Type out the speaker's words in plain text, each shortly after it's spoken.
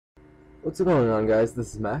What's going on, guys?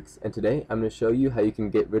 This is Max, and today I'm going to show you how you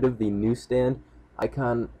can get rid of the newsstand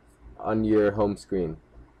icon on your home screen.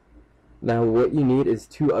 Now, what you need is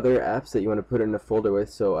two other apps that you want to put in a folder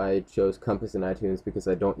with, so I chose Compass and iTunes because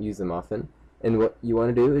I don't use them often. And what you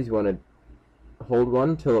want to do is you want to hold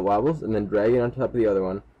one till it wobbles, and then drag it on top of the other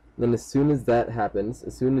one. And then as soon as that happens,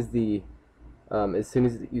 as soon as you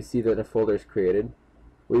see that a folder is created,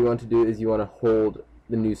 what you want to do is you want to hold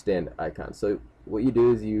the newsstand icon. So what you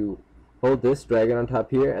do is you hold this, drag it on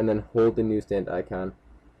top here, and then hold the newsstand icon.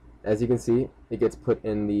 As you can see, it gets put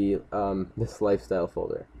in the this lifestyle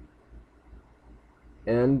folder.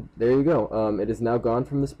 And there you go. It is now gone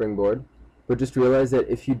from the springboard. But just realize that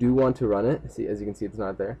if you do want to run it, see, as you can see, it's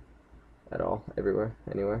not there at all, everywhere,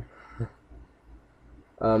 anywhere.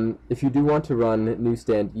 If you do want to run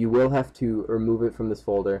Newsstand, you will have to remove it from this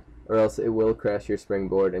folder, or else it will crash your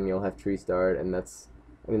springboard and you'll have to restart, and that's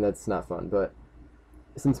not fun. But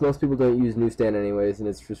since most people don't use Newsstand anyways, and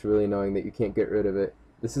it's just really annoying that you can't get rid of it,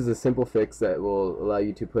 this is a simple fix that will allow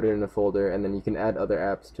you to put it in a folder, and then you can add other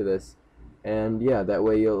apps to this. And yeah, that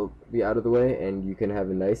way you'll be out of the way, and you can have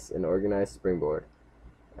a nice and organized springboard.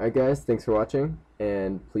 Alright guys, thanks for watching,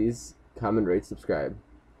 and please comment, rate, subscribe.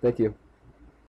 Thank you.